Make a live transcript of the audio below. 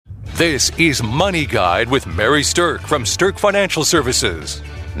This is Money Guide with Mary Stirk from Stirk Financial Services.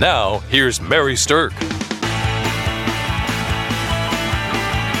 Now, here's Mary Stirk.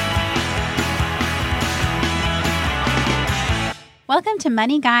 Welcome to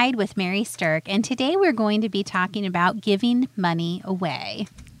Money Guide with Mary Stirk, and today we're going to be talking about giving money away.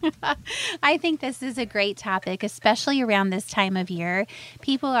 I think this is a great topic, especially around this time of year.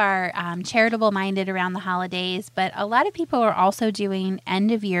 People are charitable-minded around the holidays, but a lot of people are also doing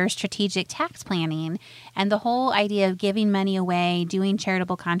end-of-year strategic tax planning, and the whole idea of giving money away, doing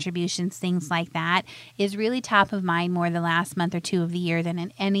charitable contributions, things like that, is really top of mind more the last month or two of the year than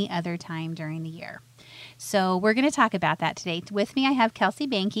in any other time during the year. So we're going to talk about that today. With me, I have Kelsey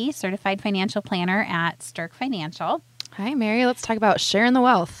Banky, Certified Financial Planner at Stirk Financial. Hi, Mary. Let's talk about sharing the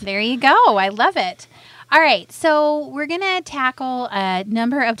wealth. There you go. I love it. All right. So we're going to tackle a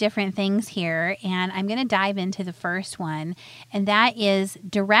number of different things here, and I'm going to dive into the first one, and that is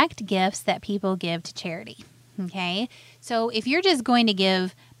direct gifts that people give to charity. Okay. So if you're just going to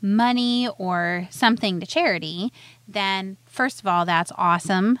give money or something to charity, then first of all, that's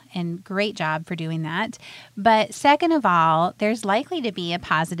awesome and great job for doing that. But second of all, there's likely to be a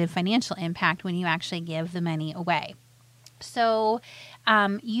positive financial impact when you actually give the money away. So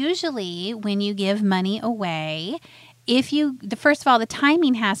usually when you give money away, first of all, the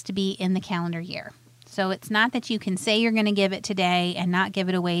timing has to be in the calendar year. So it's not that you can say you're going to give it today and not give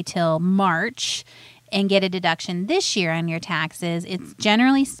it away till March and get a deduction this year on your taxes. It's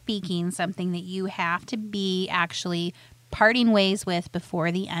generally speaking something that you have to be actually parting ways with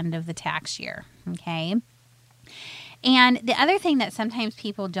before the end of the tax year. Okay. And the other thing that sometimes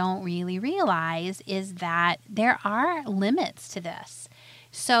people don't really realize is that there are limits to this.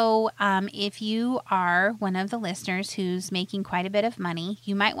 So if you are one of the listeners who's making quite a bit of money,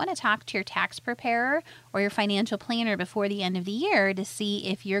 you might want to talk to your tax preparer or your financial planner before the end of the year to see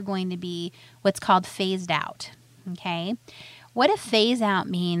if you're going to be what's called phased out. Okay. What a phase out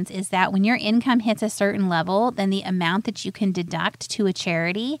means is that when your income hits a certain level, then the amount that you can deduct to a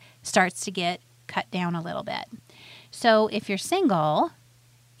charity starts to get cut down a little bit. So if you're single,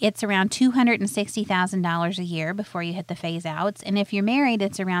 it's around $260,000 a year before you hit the phase outs. And if you're married,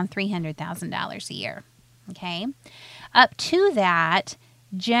 it's around $300,000 a year. Okay. Up to that,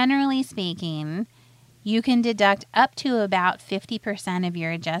 generally speaking, you can deduct up to about 50% of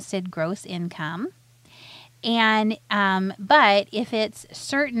your adjusted gross income. And but if it's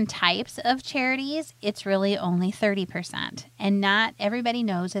certain types of charities, it's really only 30%. And not everybody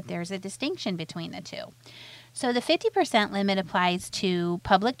knows that there's a distinction between the two. So the 50% limit applies to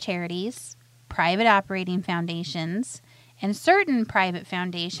public charities, private operating foundations, and certain private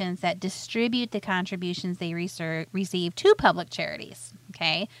foundations that distribute the contributions they receive to public charities.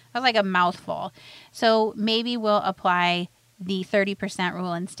 Okay, that's like a mouthful. So maybe we'll apply the 30%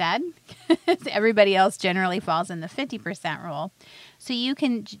 rule instead. Everybody else generally falls in the 50% rule. So you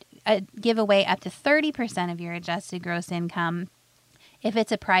can give away up to 30% of your adjusted gross income if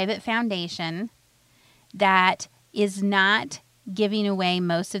it's a private foundation that is not giving away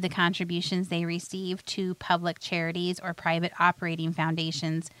most of the contributions they receive to public charities or private operating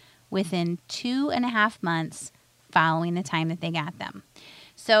foundations within 2.5 months following the time that they got them.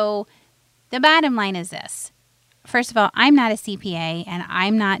 So the bottom line is this. First of all, I'm not a CPA and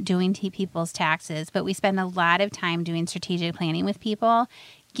I'm not doing people's taxes, but we spend a lot of time doing strategic planning with people.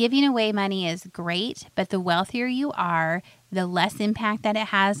 Giving away money is great, but the wealthier you are, the less impact that it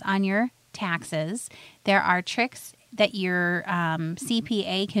has on your taxes. There are tricks that your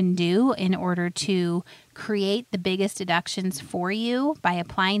CPA can do in order to create the biggest deductions for you by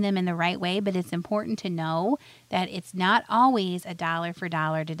applying them in the right way, but it's important to know that it's not always a dollar for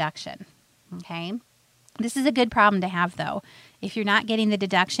dollar deduction. Okay? This is a good problem to have, though. If you're not getting the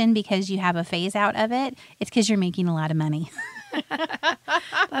deduction because you have a phase out of it, it's because you're making a lot of money.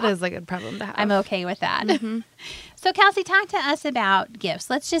 That is a good problem to have. I'm okay with that. Mm-hmm. So, Kelsey, talk to us about gifts.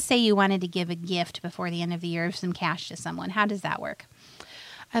 Let's just say you wanted to give a gift before the end of the year of some cash to someone. How does that work?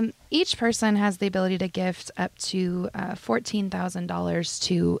 Each person has the ability to gift up to $14,000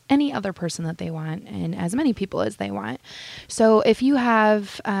 to any other person that they want and as many people as they want. So if you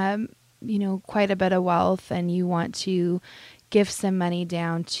have, quite a bit of wealth and you want to give some money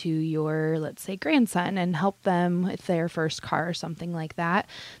down to your, let's say, grandson and help them with their first car or something like that,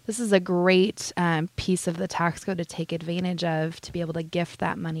 this is a great piece of the tax code to take advantage of to be able to gift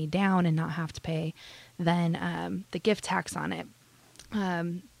that money down and not have to pay then the gift tax on it.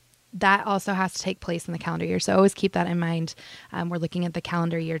 That also has to take place in the calendar year. So always keep that in mind. We're looking at the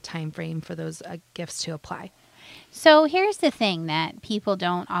calendar year time frame for those gifts to apply. So here's the thing that people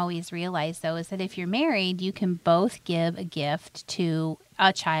don't always realize, though, is that if you're married, you can both give a gift to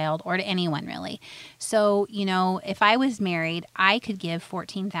a child or to anyone, really. So, if I was married, I could give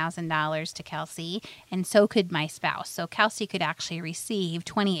 $14,000 to Kelsey, and so could my spouse. So Kelsey could actually receive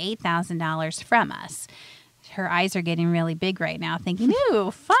 $28,000 from us. Her eyes are getting really big right now, thinking,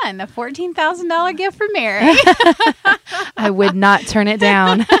 ooh, fun, a $14,000 gift for Mary. I would not turn it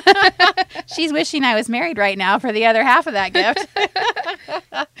down. She's wishing I was married right now for the other half of that gift.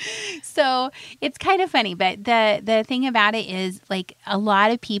 So it's kind of funny, but the thing about it is, like, a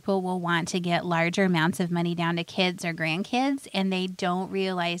lot of people will want to get larger amounts of money down to kids or grandkids, and they don't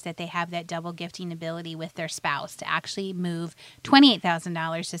realize that they have that double gifting ability with their spouse to actually move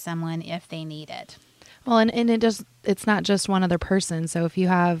 $28,000 to someone if they need it. Well, and it's not just one other person. So if you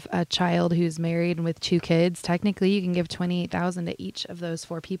have a child who's married with 2 kids, technically you can give $28,000 to each of those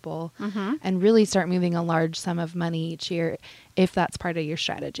 4 people and really start moving a large sum of money each year if that's part of your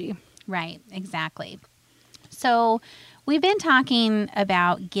strategy. Right, exactly. So we've been talking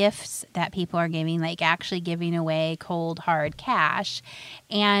about gifts that people are giving, like actually giving away cold, hard cash,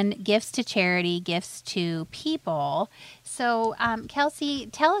 and gifts to charity, gifts to people. So, Kelsey,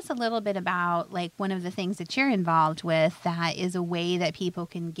 tell us a little bit about, like, one of the things that you're involved with that is a way that people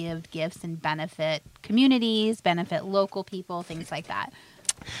can give gifts and benefit communities, benefit local people, things like that.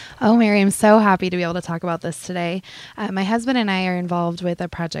 Oh, Mary, I'm so happy to be able to talk about this today. My husband and I are involved with a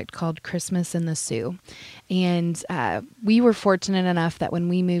project called Christmas in the Sioux. And we were fortunate enough that when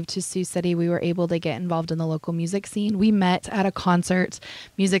we moved to Sioux City, we were able to get involved in the local music scene. We met at a concert.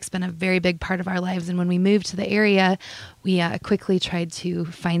 Music's been a very big part of our lives. And when we moved to the area, we quickly tried to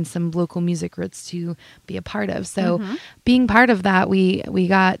find some local music roots to be a part of. So being part of that, we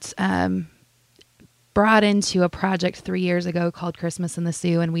got brought into a project 3 years ago called Christmas in the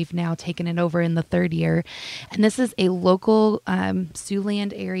Sioux, and we've now taken it over in the 3rd year. And this is a local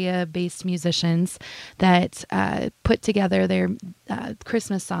Siouxland area-based musicians that put together their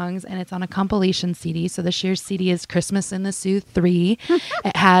Christmas songs, and it's on a compilation CD. So this year's CD is Christmas in the Sioux 3.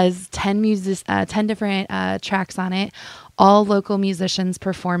 It has 10 different tracks on it. All local musicians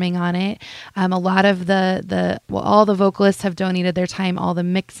performing on it. A lot of all the vocalists have donated their time. All the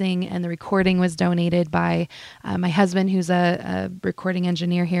mixing and the recording was donated by my husband, who's a recording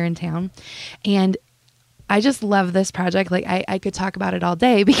engineer here in town. And I just love this project. Like, I could talk about it all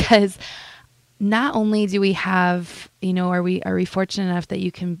day, because not only do we have, are we fortunate enough that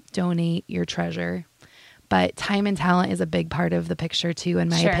you can donate your treasure, but time and talent is a big part of the picture too, in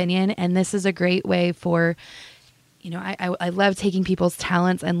my opinion. And this is a great way for, I love taking people's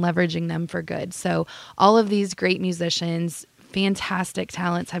talents and leveraging them for good. So all of these great musicians, fantastic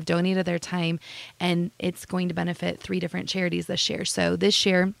talents, have donated their time, and it's going to benefit 3 different charities this year. So this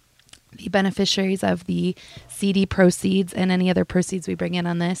year, the beneficiaries of the CD proceeds and any other proceeds we bring in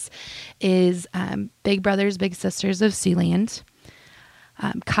on this is Big Brothers Big Sisters of Siouxland,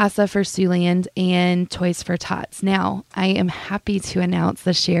 Casa for Siouxland, and Toys for Tots. Now, I am happy to announce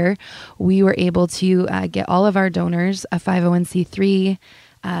this year we were able to get all of our donors a 501c3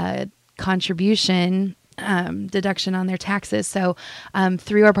 contribution deduction on their taxes. So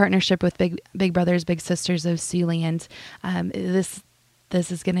through our partnership with Big Brothers Big Sisters of Siouxland, this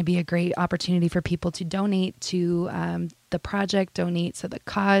is going to be a great opportunity for people to donate to the project, donate to the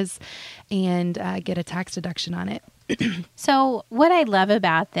cause, and get a tax deduction on it. So what I love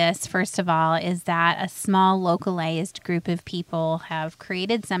about this, first of all, is that a small localized group of people have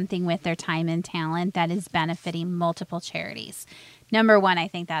created something with their time and talent that is benefiting multiple charities. Number one, I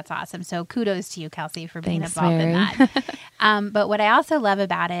think that's awesome. So kudos to you, Kelsey, for being involved in that. But what I also love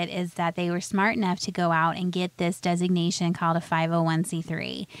about it is that they were smart enough to go out and get this designation called a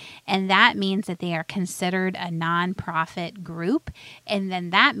 501c3. And that means that they are considered a nonprofit group. And then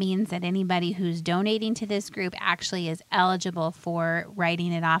that means that anybody who's donating to this group actually is eligible for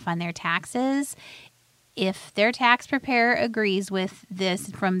writing it off on their taxes if their tax preparer agrees with this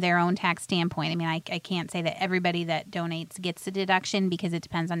from their own tax standpoint. I mean, I can't say that everybody that donates gets the deduction because it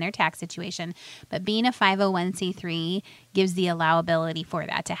depends on their tax situation. But being a 501c3 gives the allowability for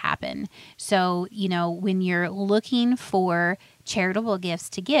that to happen. So, when you're looking for charitable gifts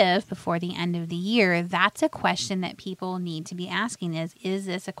to give before the end of the year, that's a question that people need to be asking is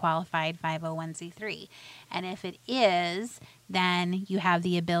this a qualified 501c3? And if it is, then you have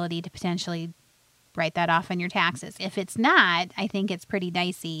the ability to potentially write that off on your taxes. If it's not, I think it's pretty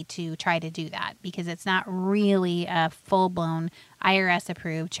dicey to try to do that because it's not really a full-blown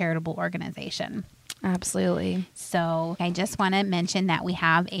IRS-approved charitable organization. Absolutely. So I just want to mention that we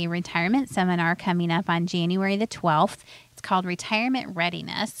have a retirement seminar coming up on January the 12th. It's called Retirement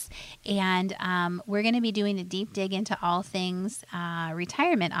Readiness. And we're going to be doing a deep dig into all things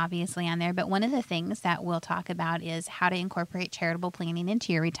retirement, obviously, on there. But one of the things that we'll talk about is how to incorporate charitable planning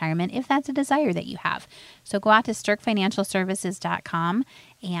into your retirement if that's a desire that you have. So go out to StirkFinancialServices.com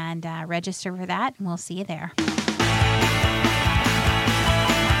and register for that, and we'll see you there.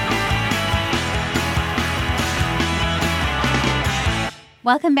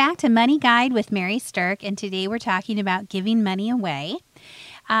 Welcome back to Money Guide with Mary Stirk, and today we're talking about giving money away.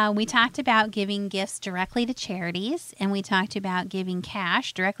 We talked about giving gifts directly to charities, and we talked about giving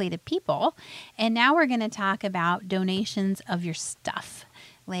cash directly to people, and now we're going to talk about donations of your stuff.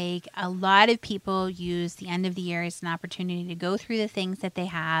 Like, a lot of people use the end of the year as an opportunity to go through the things that they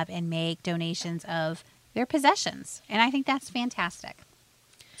have and make donations of their possessions, and I think that's fantastic.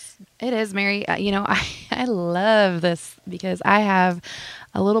 It is, Mary. I love this because I have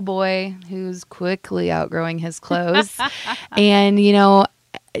a little boy who's quickly outgrowing his clothes. And, the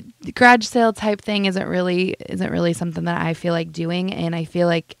garage sale type thing isn't really something that I feel like doing. And I feel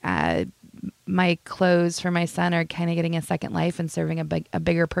like my clothes for my son are kind of getting a second life and serving a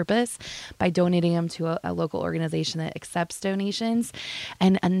bigger purpose by donating them to a local organization that accepts donations.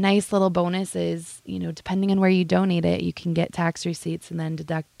 And a nice little bonus is, depending on where you donate it, you can get tax receipts and then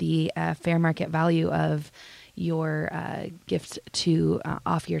deduct the fair market value of your gift to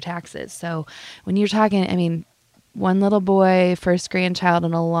off your taxes. So when you're talking, one little boy, first grandchild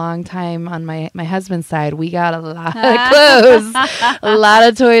in a long time on my husband's side, we got a lot of clothes, a lot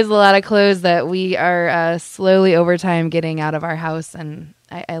of toys, a lot of clothes that we are slowly over time getting out of our house. And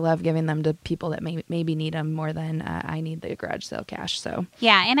I love giving them to people that maybe need them more than I need the garage sale cash. So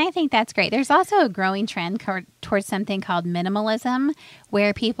yeah, and I think that's great. There's also a growing trend towards something called minimalism,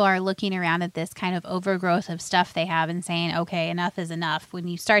 where people are looking around at this kind of overgrowth of stuff they have and saying, okay, enough is enough. When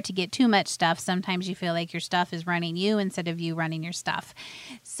you start to get too much stuff, sometimes you feel like your stuff is running you instead of you running your stuff.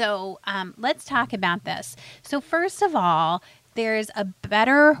 So let's talk about this. So first of all, there's a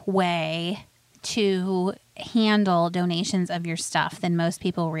better way to handle donations of your stuff than most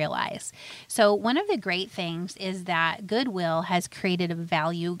people realize. So one of the great things is that Goodwill has created a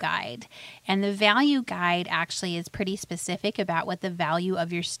value guide. And the value guide actually is pretty specific about what the value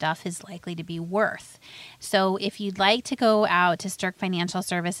of your stuff is likely to be worth. So if you'd like to go out to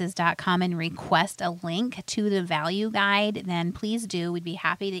StirkFinancialServices.com and request a link to the value guide, then please do. We'd be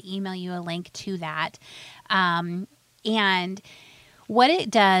happy to email you a link to that. And what it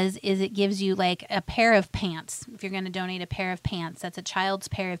does is it gives you like a pair of pants. If you're going to donate a pair of pants, that's a child's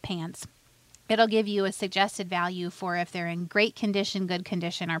pair of pants. It'll give you a suggested value for if they're in great condition, good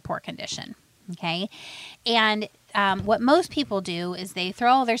condition, or poor condition. Okay. And what most people do is they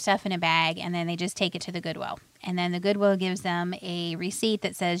throw all their stuff in a bag and then they just take it to the Goodwill. And then the Goodwill gives them a receipt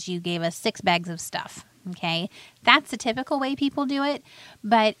that says you gave us 6 bags of stuff. Okay, that's the typical way people do it.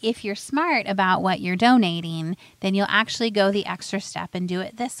 But if you're smart about what you're donating, then you'll actually go the extra step and do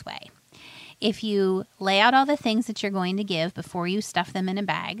it this way. If you lay out all the things that you're going to give before you stuff them in a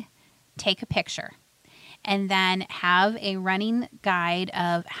bag, take a picture, and then have a running guide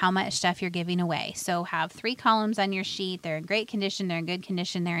of how much stuff you're giving away. So have 3 columns on your sheet. They're in great condition, they're in good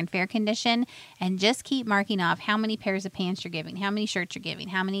condition, they're in fair condition, and just keep marking off how many pairs of pants you're giving, how many shirts you're giving,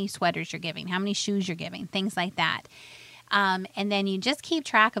 how many sweaters you're giving, how many shoes you're giving, things like that. And then you just keep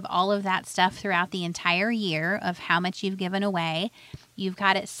track of all of that stuff throughout the entire year of how much you've given away. You've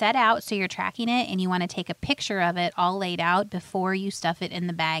got it set out so you're tracking it, and you want to take a picture of it all laid out before you stuff it in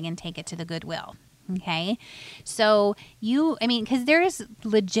the bag and take it to the Goodwill. Okay, so because there's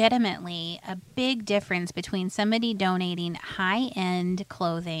legitimately a big difference between somebody donating high-end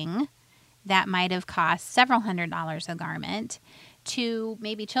clothing that might have cost several $100s a garment to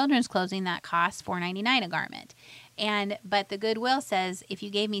maybe children's clothing that costs $4.99 a garment. But the Goodwill says, if you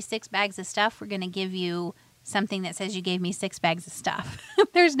gave me 6 bags of stuff, we're going to give you something that says you gave me 6 bags of stuff.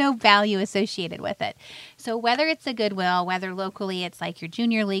 There's no value associated with it. So whether it's a Goodwill, whether locally it's like your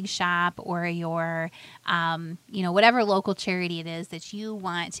junior league shop or your, whatever local charity it is that you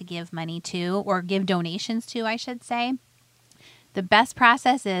want to give money to or give donations to, I should say, the best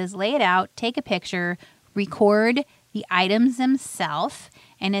process is lay it out, take a picture, record the items themselves,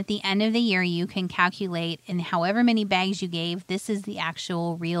 and at the end of the year, you can calculate in however many bags you gave, this is the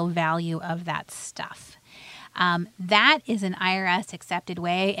actual real value of that stuff. That is an IRS accepted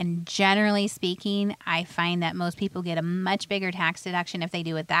way, and generally speaking, I find that most people get a much bigger tax deduction if they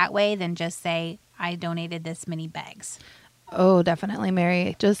do it that way than just say, I donated this many bags. Oh, definitely,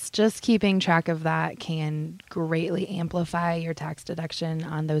 Mary. Just keeping track of that can greatly amplify your tax deduction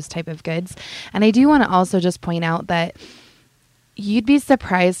on those type of goods. And I do want to also just point out that you'd be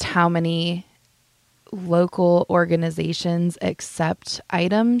surprised how many local organizations accept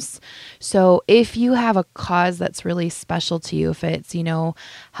items. So if you have a cause that's really special to you, if it's,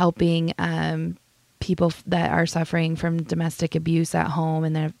 helping people that are suffering from domestic abuse at home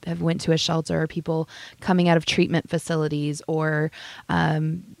and have went to a shelter, or people coming out of treatment facilities, or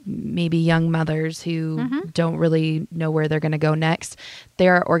maybe young mothers who don't really know where they're going to go next,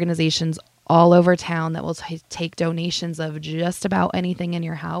 there are organizations all over town that will take donations of just about anything in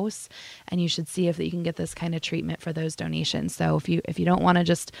your house, and you should see if you can get this kind of treatment for those donations. So if you don't want to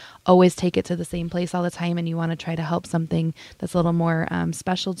just always take it to the same place all the time, and you want to try to help something that's a little more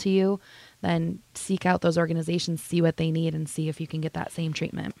special to you, then seek out those organizations, see what they need, and see if you can get that same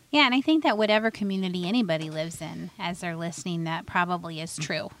treatment. Yeah, and I think that whatever community anybody lives in, as they're listening, that probably is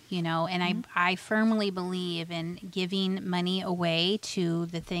true, and I firmly believe in giving money away to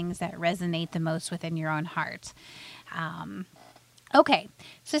the things that resonate the most within your own heart. Okay,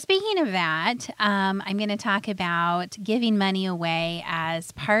 so speaking of that, I'm going to talk about giving money away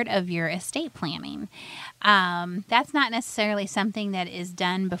as part of your estate planning. That's not necessarily something that is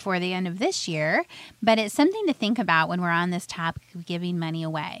done before the end of this year, but it's something to think about when we're on this topic of giving money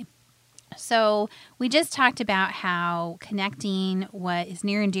away. So we just talked about how connecting what is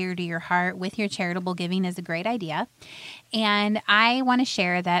near and dear to your heart with your charitable giving is a great idea. And I want to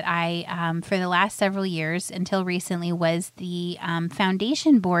share that I, for the last several years until recently, was the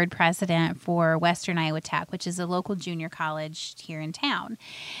foundation board president for Western Iowa Tech, which is a local junior college here in town.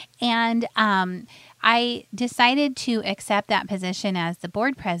 And I decided to accept that position as the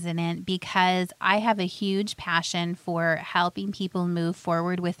board president because I have a huge passion for helping people move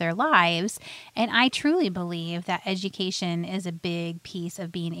forward with their lives. And I truly believe that education is a big piece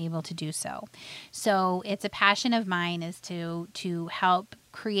of being able to do so. So it's a passion of mine is to help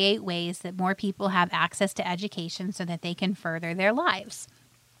create ways that more people have access to education so that they can further their lives.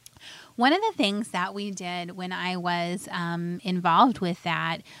 One of the things that we did when I was involved with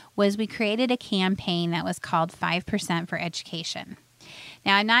that was we created a campaign that was called 5% for Education.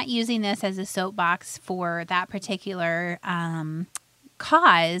 Now, I'm not using this as a soapbox for that particular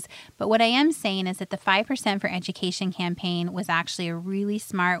cause, but what I am saying is that the 5% for Education campaign was actually a really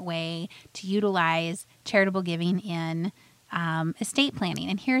smart way to utilize charitable giving in estate planning.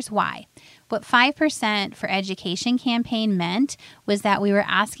 And here's why. What 5% for Education campaign meant was that we were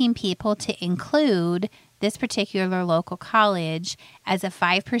asking people to include this particular local college as a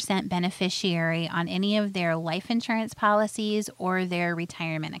 5% beneficiary on any of their life insurance policies or their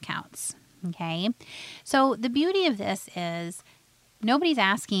retirement accounts. Okay? So the beauty of this is nobody's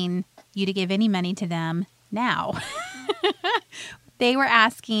asking you to give any money to them now. They were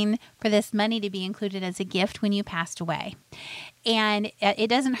asking for this money to be included as a gift when you passed away. And it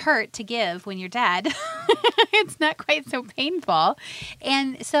doesn't hurt to give when you're dead. It's not quite so painful.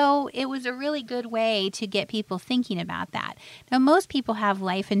 And so it was a really good way to get people thinking about that. Now, most people have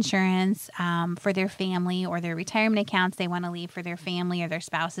life insurance for their family or their retirement accounts they want to leave for their family or their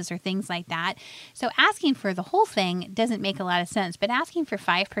spouses or things like that. So asking for the whole thing doesn't make a lot of sense, but asking for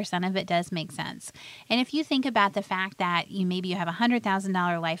 5% of it does make sense. And if you think about the fact that maybe you have a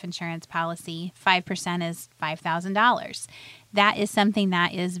 $100,000 life insurance policy, 5% is $5,000. That is something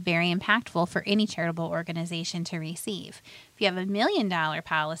that is very impactful for any charitable organization to receive. If you have $1 million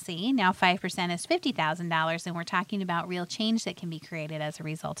policy, now 5% is $50,000, and we're talking about real change that can be created as a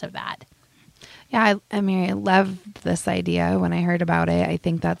result of that. Yeah, I love this idea when I heard about it. I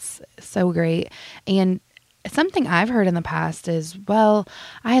think that's so great. And something I've heard in the past is, well,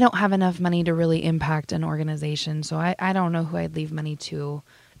 I don't have enough money to really impact an organization, so I don't know who I'd leave money to,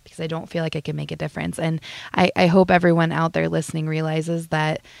 because I don't feel like I can make a difference. And I hope everyone out there listening realizes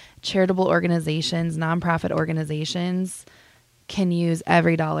that charitable organizations, nonprofit organizations can use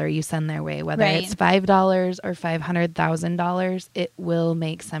every dollar you send their way, whether it's $5 or $500,000, it will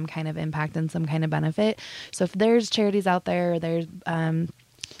make some kind of impact and some kind of benefit. So if there's charities out there, there's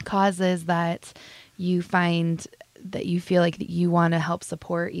causes that you find that you feel like you want to help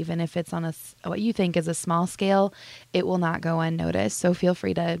support, even if it's on what you think is a small scale, it will not go unnoticed. So feel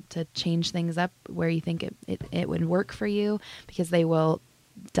free to change things up where you think it would work for you, because they will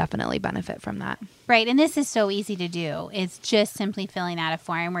definitely benefit from that. Right. And this is so easy to do. It's just simply filling out a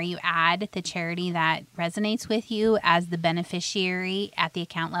form where you add the charity that resonates with you as the beneficiary at the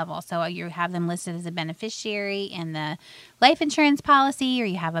account level. So you have them listed as a beneficiary in the life insurance policy, or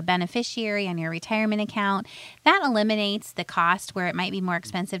you have a beneficiary on your retirement account. That eliminates the cost where it might be more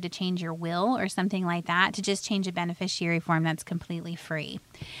expensive to change your will or something like that, to just change a beneficiary form that's completely free.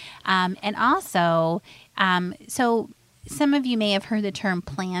 And also, so some of you may have heard the term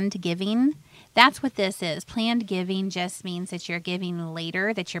planned giving. That's what this is. Planned giving just means that you're giving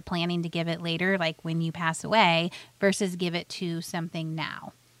later, that you're planning to give it later, like when you pass away, versus give it to something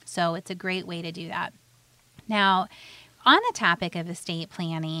now. So it's a great way to do that. Now, on the topic of estate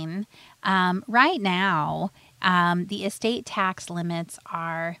planning, right now, the estate tax limits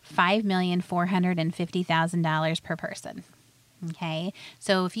are $5,450,000 per person. Okay,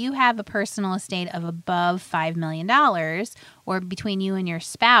 so if you have a personal estate of above $5 million, or between you and your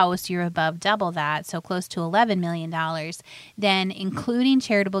spouse, you're above double that, so close to $11 million, then including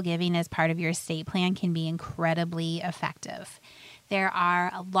charitable giving as part of your estate plan can be incredibly effective. There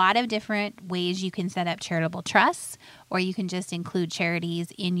are a lot of different ways you can set up charitable trusts, or you can just include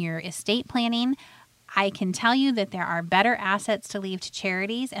charities in your estate planning. I can tell you that there are better assets to leave to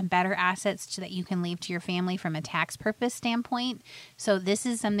charities and better assets that you can leave to your family from a tax purpose standpoint. So this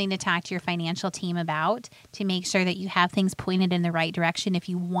is something to talk to your financial team about, to make sure that you have things pointed in the right direction if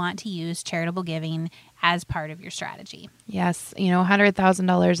you want to use charitable giving as part of your strategy. Yes.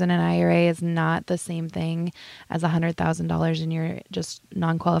 $100,000 in an IRA is not the same thing as $100,000 in your just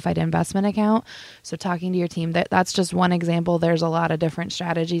non-qualified investment account. So talking to your team, that's just one example. There's a lot of different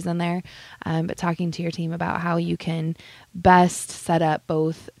strategies in there, but talking to your team about how you can best set up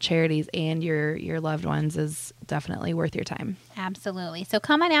both charities and your loved ones is definitely worth your time. Absolutely. So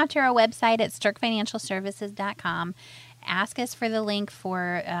come on out to our website at StirkFinancialServices.com. Ask us for the link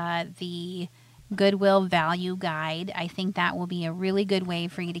for the Goodwill Value Guide. I think that will be a really good way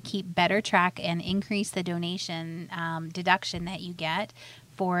for you to keep better track and increase the donation deduction that you get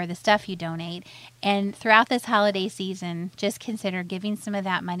for the stuff you donate. And throughout this holiday season, just consider giving some of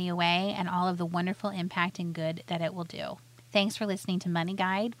that money away and all of the wonderful impact and good that it will do. Thanks for listening to Money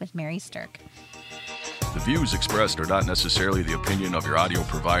Guide with Mary Stirk. The views expressed are not necessarily the opinion of your audio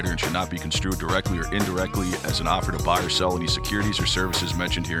provider and should not be construed directly or indirectly as an offer to buy or sell any securities or services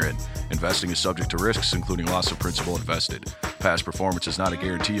mentioned herein. Investing is subject to risks, including loss of principal invested. Past performance is not a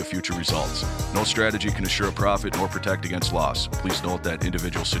guarantee of future results. No strategy can assure a profit nor protect against loss. Please note that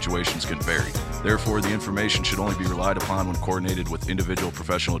individual situations can vary. Therefore, the information should only be relied upon when coordinated with individual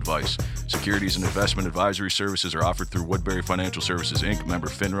professional advice. Securities and investment advisory services are offered through Woodbury Financial Services, Inc., member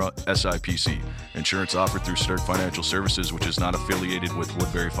FINRA, SIPC. Insurance offered through Stirk Financial Services, which is not affiliated with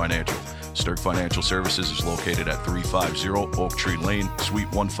Woodbury Financial. Stirk Financial Services is located at 350 Oak Tree Lane,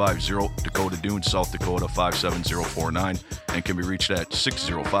 Suite 150, Dakota Dunes, South Dakota 57049, and can be reached at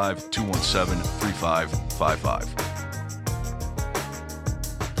 605-217-3555.